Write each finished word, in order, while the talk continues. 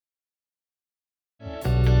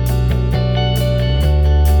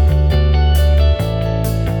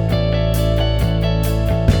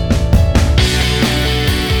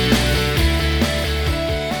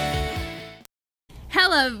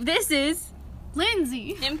This is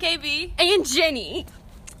Lindsay, MKB, and Jenny.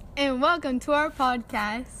 and welcome to our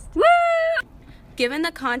podcast, Woo! Given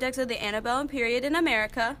the context of the antebellum period in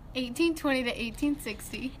America, 1820 to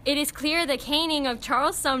 1860. It is clear the caning of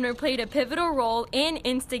Charles Sumner played a pivotal role in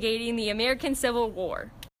instigating the American Civil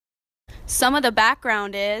War. some of the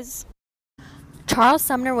background is Charles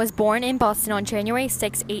Sumner was born in Boston on January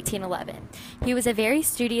 6, 1811. He was a very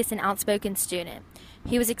studious and outspoken student.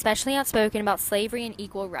 He was especially outspoken about slavery and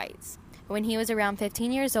equal rights. When he was around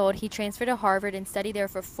 15 years old, he transferred to Harvard and studied there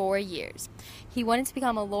for 4 years. He wanted to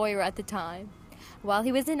become a lawyer at the time. While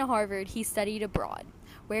he was in Harvard, he studied abroad,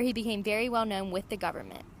 where he became very well known with the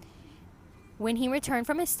government. When he returned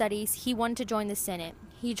from his studies, he wanted to join the Senate.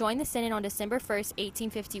 He joined the Senate on December 1st,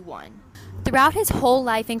 1851. Throughout his whole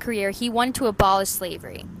life and career, he wanted to abolish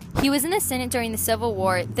slavery. He was in the Senate during the Civil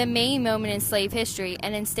War, the main moment in slave history,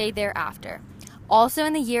 and then stayed there after. Also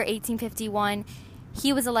in the year 1851,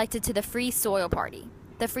 he was elected to the Free Soil Party.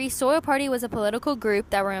 The Free Soil Party was a political group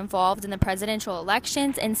that were involved in the presidential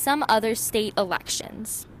elections and some other state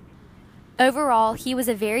elections. Overall, he was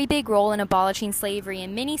a very big role in abolishing slavery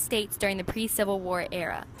in many states during the pre-Civil War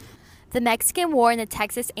era. The Mexican War and the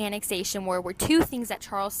Texas Annexation War were two things that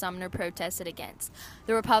Charles Sumner protested against.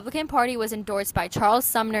 The Republican Party was endorsed by Charles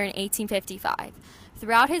Sumner in 1855.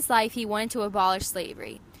 Throughout his life, he wanted to abolish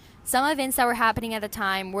slavery. Some events that were happening at the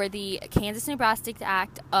time were the Kansas-Nebraska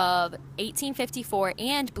Act of 1854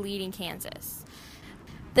 and Bleeding Kansas.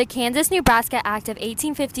 The Kansas-Nebraska Act of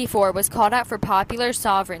 1854 was called out for popular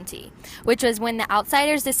sovereignty, which was when the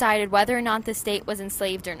outsiders decided whether or not the state was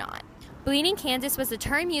enslaved or not. Bleeding Kansas was the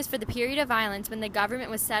term used for the period of violence when the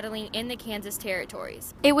government was settling in the Kansas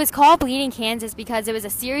territories. It was called Bleeding Kansas because it was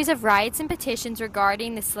a series of riots and petitions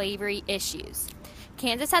regarding the slavery issues.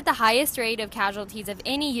 Kansas had the highest rate of casualties of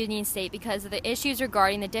any Union state because of the issues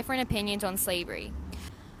regarding the different opinions on slavery.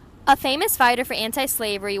 A famous fighter for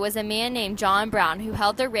anti-slavery was a man named John Brown who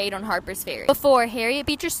held the raid on Harper's Ferry. Before, Harriet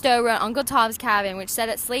Beecher Stowe wrote Uncle Tom's Cabin, which said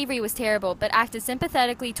that slavery was terrible but acted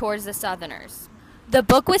sympathetically towards the Southerners. The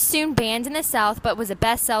book was soon banned in the South but was a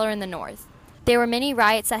bestseller in the North. There were many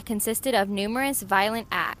riots that consisted of numerous violent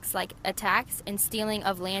acts, like attacks and stealing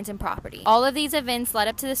of land and property. All of these events led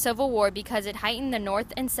up to the Civil War because it heightened the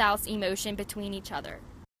North and South's emotion between each other.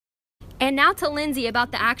 And now to Lindsay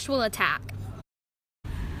about the actual attack.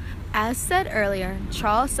 As said earlier,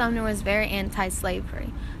 Charles Sumner was very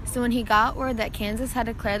anti-slavery. So when he got word that Kansas had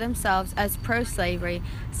declared themselves as pro-slavery,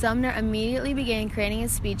 Sumner immediately began creating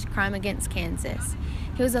his speech, Crime Against Kansas.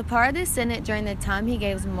 He was a part of the Senate during the time he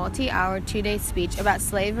gave his multi-hour, 2-day speech about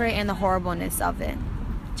slavery and the horribleness of it.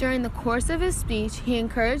 During the course of his speech, he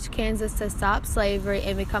encouraged Kansas to stop slavery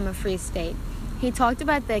and become a free state. He talked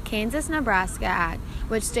about the Kansas-Nebraska Act,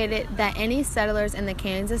 which stated that any settlers in the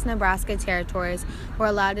Kansas-Nebraska territories were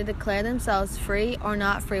allowed to declare themselves free or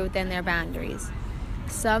not free within their boundaries.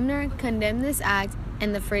 Sumner condemned this act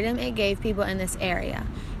and the freedom it gave people in this area.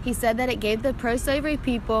 He said that it gave the pro-slavery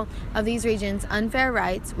people of these regions unfair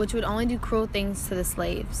rights, which would only do cruel things to the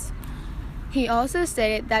slaves. He also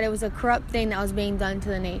stated that it was a corrupt thing that was being done to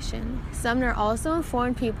the nation. Sumner also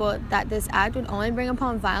informed people that this act would only bring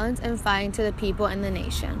upon violence and fighting to the people and the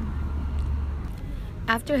nation.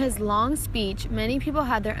 After his long speech, many people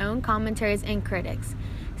had their own commentaries and critics.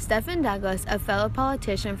 Stephen Douglas, a fellow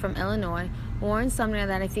politician from Illinois, warned Sumner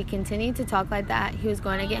that if he continued to talk like that, he was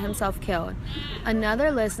going to get himself killed.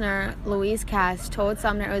 Another listener, Louise Cass, told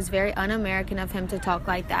Sumner it was very un-American of him to talk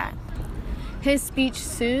like that. His speech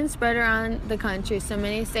soon spread around the country, so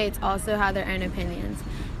many states also had their own opinions.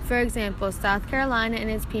 For example, South Carolina and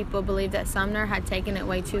its people believed that Sumner had taken it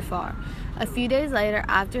way too far. A few days later,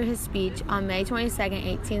 after his speech on May 22,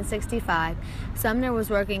 1865, Sumner was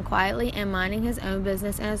working quietly and minding his own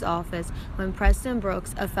business in his office when Preston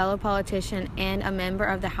Brooks, a fellow politician and a member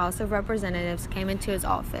of the House of Representatives, came into his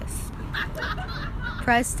office.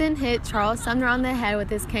 Preston hit Charles Sumner on the head with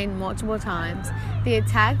his cane multiple times. The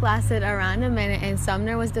attack lasted around a minute and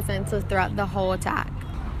Sumner was defenseless throughout the whole attack.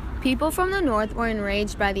 People from the North were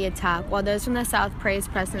enraged by the attack, while those from the South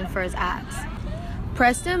praised Preston for his acts.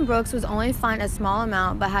 Preston Brooks was only fined a small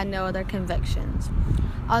amount but had no other convictions,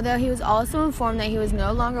 although he was also informed that he was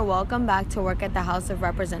no longer welcome back to work at the House of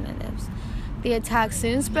Representatives. The attack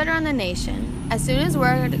soon spread around the nation. As soon as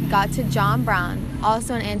word got to John Brown,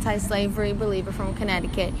 also an anti-slavery believer from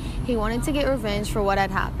Connecticut, he wanted to get revenge for what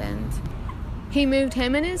had happened. He moved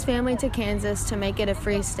him and his family to Kansas to make it a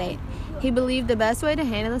free state. He believed the best way to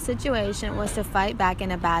handle the situation was to fight back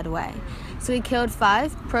in a bad way. So he killed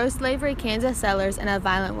 5 pro-slavery Kansas settlers in a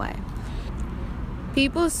violent way.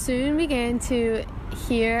 People soon began to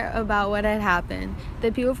hear about what had happened.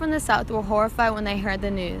 The people from the South were horrified when they heard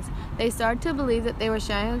the news. They started to believe that they were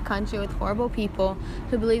sharing a country with horrible people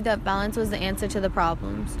who believed that violence was the answer to the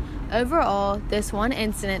problems. Overall, this one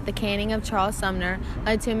incident, the caning of Charles Sumner,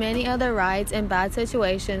 led to many other riots and bad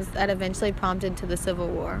situations that eventually prompted to the Civil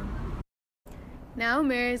War. Now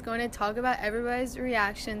Mary is going to talk about everybody's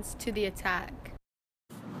reactions to the attack.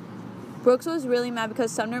 Brooks was really mad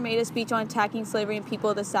because Sumner made a speech on attacking slavery and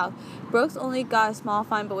people of the South. Brooks only got a small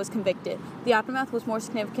fine but was convicted. The aftermath was more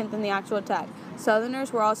significant than the actual attack.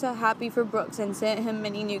 Southerners were also happy for Brooks and sent him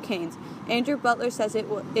many new canes. Andrew Butler says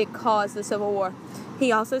it caused the Civil War.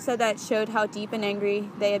 He also said that it showed how deep and angry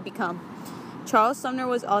they had become. Charles Sumner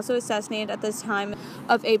was also assassinated at the time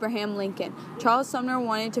of Abraham Lincoln. Charles Sumner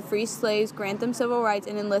wanted to free slaves, grant them civil rights,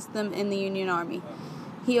 and enlist them in the Union Army.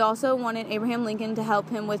 He also wanted Abraham Lincoln to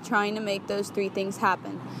help him with trying to make those three things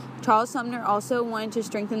happen. Charles Sumner also wanted to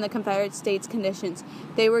strengthen the Confederate States' conditions.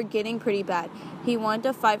 They were getting pretty bad. He wanted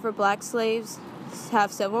to fight for black slaves to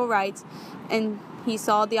have civil rights, and he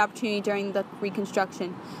saw the opportunity during the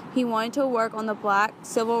Reconstruction. He wanted to work on the black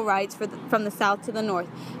civil rights from the South to the North.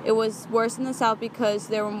 It was worse in the South because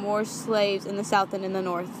there were more slaves in the South than in the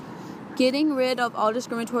North. Getting rid of all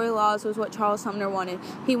discriminatory laws was what Charles Sumner wanted.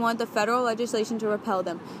 He wanted the federal legislation to repeal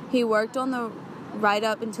them. He worked on the right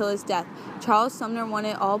up until his death. Charles Sumner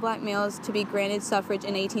wanted all black males to be granted suffrage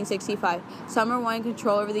in 1865. Sumner wanted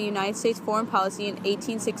control over the United States foreign policy in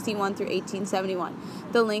 1861 through 1871.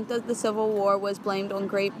 The length of the Civil War was blamed on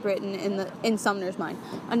Great Britain in Sumner's mind.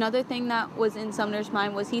 Another thing that was in Sumner's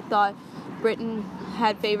mind was he thought Britain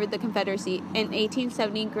had favored the Confederacy. In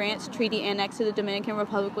 1870, Grant's treaty annex to the Dominican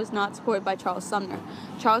Republic was not supported by Charles Sumner.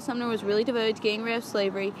 Charles Sumner was really devoted to getting rid of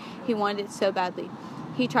slavery. He wanted it so badly.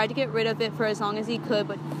 He tried to get rid of it for as long as he could,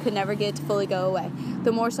 but could never get it to fully go away.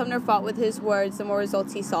 The more Sumner fought with his words, the more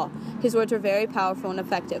results he saw. His words were very powerful and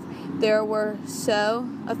effective. They were so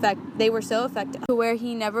effective to where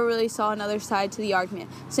he never really saw another side to the argument.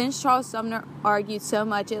 Since Charles Sumner argued so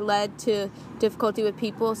much, it led to difficulty with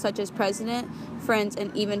people such as president, friends,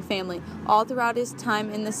 and even family. All throughout his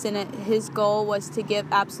time in the Senate, his goal was to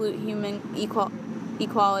give absolute human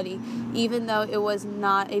equality, even though it was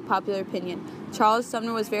not a popular opinion. Charles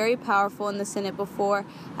Sumner was very powerful in the Senate before,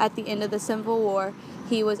 at the end of the Civil War,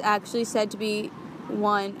 he was actually said to be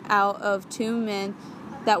one out of two men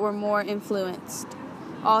that were more influenced.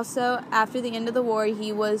 Also, after the end of the war,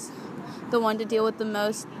 he was the one to deal with the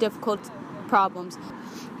most difficult problems.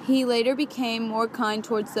 He later became more kind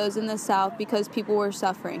towards those in the South because people were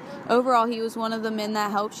suffering. Overall, he was one of the men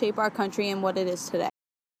that helped shape our country and what it is today.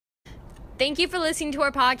 Thank you for listening to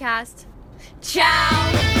our podcast.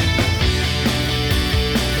 Ciao!